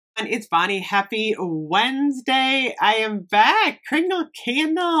It's Bonnie. Happy Wednesday. I am back. Kringle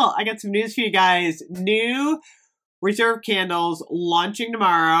Candle. I got some news for you guys. New reserve candles launching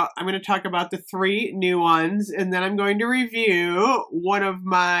tomorrow. I'm going to talk about the 3 new ones, and then I'm going to review one of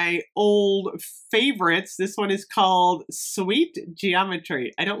my old favorites. This one is called Sweet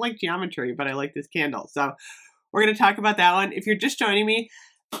Geometry. I don't like geometry, but I like this candle. So we're going to talk about that one. If you're just joining me,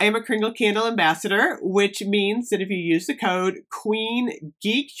 I am a Kringle Candle ambassador, which means that if you use the code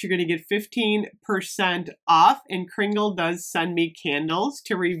QueenGeeks, you're going to get 15% off. And Kringle does send me candles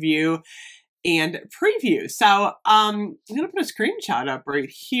to review and preview. So I'm going to put a screenshot up right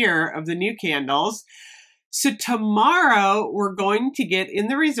here of the new candles. So tomorrow we're going to get in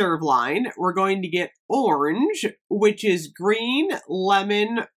the reserve line, we're going to get orange, which is green,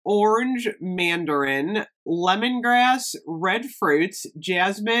 lemon, orange, mandarin, lemongrass, red fruits,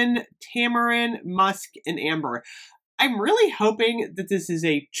 jasmine, tamarind, musk, and amber. I'm really hoping that this is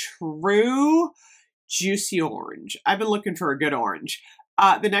a true juicy orange. I've been looking for a good orange.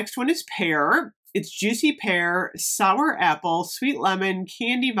 The next one is pear. It's juicy pear, sour apple, sweet lemon,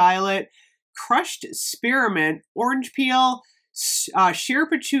 candy violet, crushed spearmint, orange peel, sheer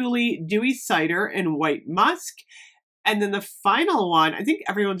patchouli, dewy cider, and white musk. And then the final one, I think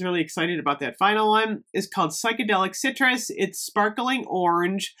everyone's really excited about that final one, is called Psychedelic Citrus. It's sparkling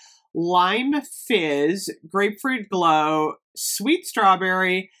orange, lime fizz, grapefruit glow, sweet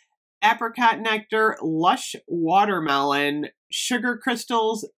strawberry, apricot nectar, lush watermelon, sugar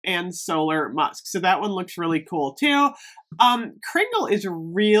crystals, and solar musk. So that one looks really cool too. Kringle is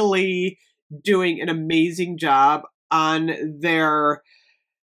really doing an amazing job on their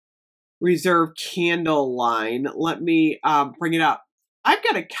reserve candle line. Let me bring it up. I've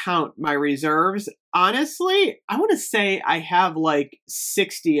got to count my reserves. Honestly, I want to say I have like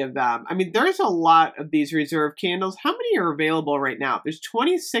 60 of them. I mean, there's a lot of these reserve candles. How many are available right now? There's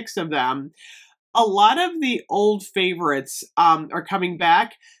 26 of them. A lot of the old favorites are coming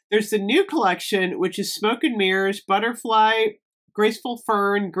back. There's the new collection, which is Smoke and Mirrors, Butterfly, Graceful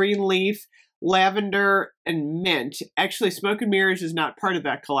Fern, Green Leaf, Lavender, and Mint. Actually, Smoke and Mirrors is not part of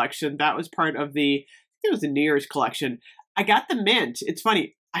that collection. That was part of the, I think it was the New Year's collection. I got the mint. It's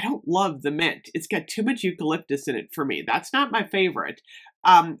funny. I don't love the mint. It's got too much eucalyptus in it for me. That's not my favorite.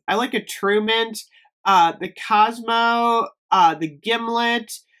 I like a true mint, the Cosmo, the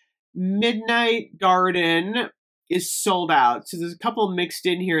Gimlet, Midnight Garden is sold out. So there's a couple mixed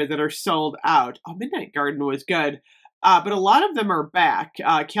in here that are sold out. Oh, Midnight Garden was good. But a lot of them are back.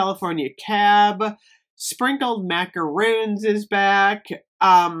 California Cab, Sprinkled Macaroons is back.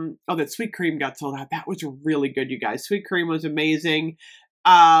 Oh, that Sweet Cream got sold out. That was really good, you guys. Sweet Cream was amazing.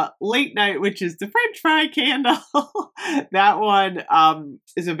 Late Night, which is the French fry candle. That one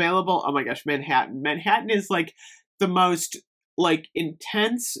is available. Oh my gosh, Manhattan. Manhattan is like the most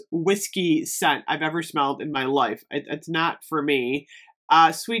intense whiskey scent I've ever smelled in my life. It's not for me.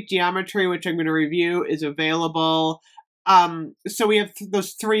 Sweet Geometry, which I'm going to review, is available. So we have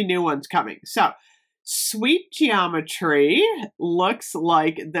those 3 new ones coming. So Sweet Geometry looks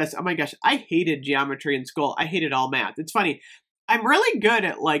like this. Oh my gosh, I hated geometry in school. I hated all math. It's funny. I'm really good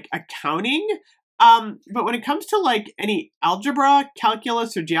at like accounting, but when it comes to like any algebra,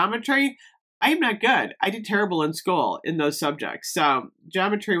 calculus, or geometry, I am not good. I did terrible in school in those subjects. So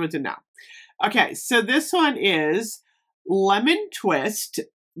geometry was a no. Okay, so this one is lemon twist,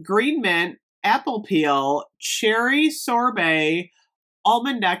 green mint, apple peel, cherry sorbet,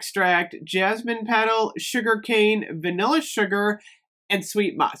 almond extract, jasmine petal, sugar cane, vanilla sugar, and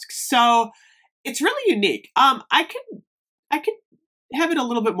sweet musk. So it's really unique. I could have it a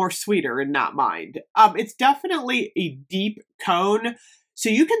little bit more sweeter and not mind. It's definitely a deep cone, so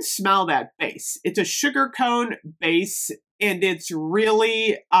you can smell that base. It's a sugar cone base, and it's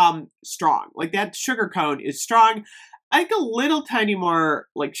really strong. Like that sugar cone is strong. I like a little tiny more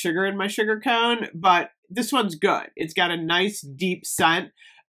like sugar in my sugar cone, but this one's good. It's got a nice deep scent.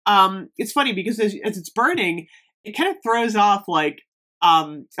 It's funny because as it's burning, it kind of throws off like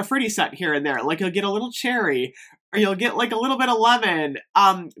a fruity scent here and there. Like you'll get a little cherry, or you'll get like a little bit of lemon.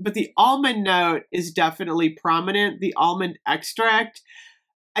 But the almond note is definitely prominent. The almond extract.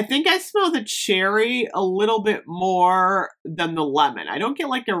 I think I smell the cherry a little bit more than the lemon. I don't get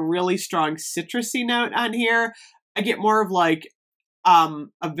like a really strong citrusy note on here. I get more of like a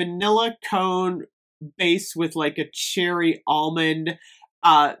vanilla cone base with like a cherry almond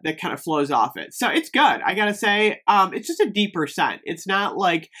that kind of flows off it. So it's good. I gotta say, it's just a deeper scent. It's not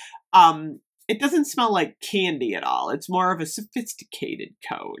like, it doesn't smell like candy at all. It's more of a sophisticated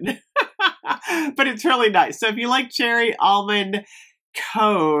cone, but it's really nice. So if you like cherry almond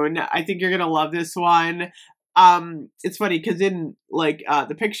cone, I think you're gonna love this one. It's funny because in like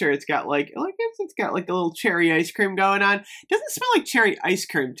the picture, it's got it's got like a little cherry ice cream going on. It doesn't smell like cherry ice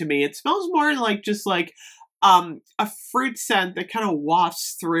cream to me. It smells more like just like a fruit scent that kind of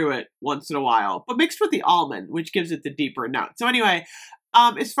wafts through it once in a while, but mixed with the almond, which gives it the deeper note. So anyway,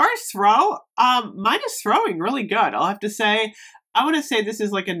 as far as throw, mine is throwing really good. I'll have to say, I want to say this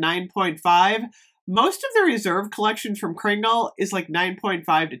is like a 9.5. Most of the reserve collection from Kringle is like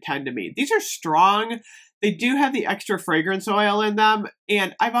 9.5 to 10 to me. These are strong. They do have the extra fragrance oil in them,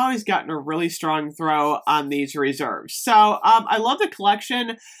 and I've always gotten a really strong throw on these reserves. So I love the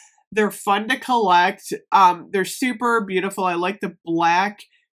collection. They're fun to collect. They're super beautiful. I like the black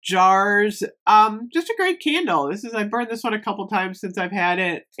jars. Just a great candle. I burned this one a couple times since I've had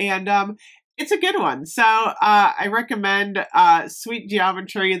it, and it's a good one. So I recommend Sweet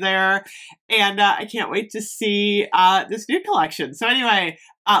Geometry there, and I can't wait to see this new collection. So anyway,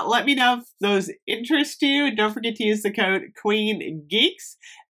 let me know if those interest you. Don't forget to use the code QueenGeeks,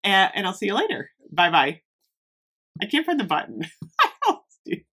 and I'll see you later. Bye-bye. I can't find the button.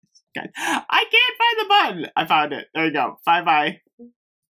 I can't find the button. I found it. There you go. Bye-bye.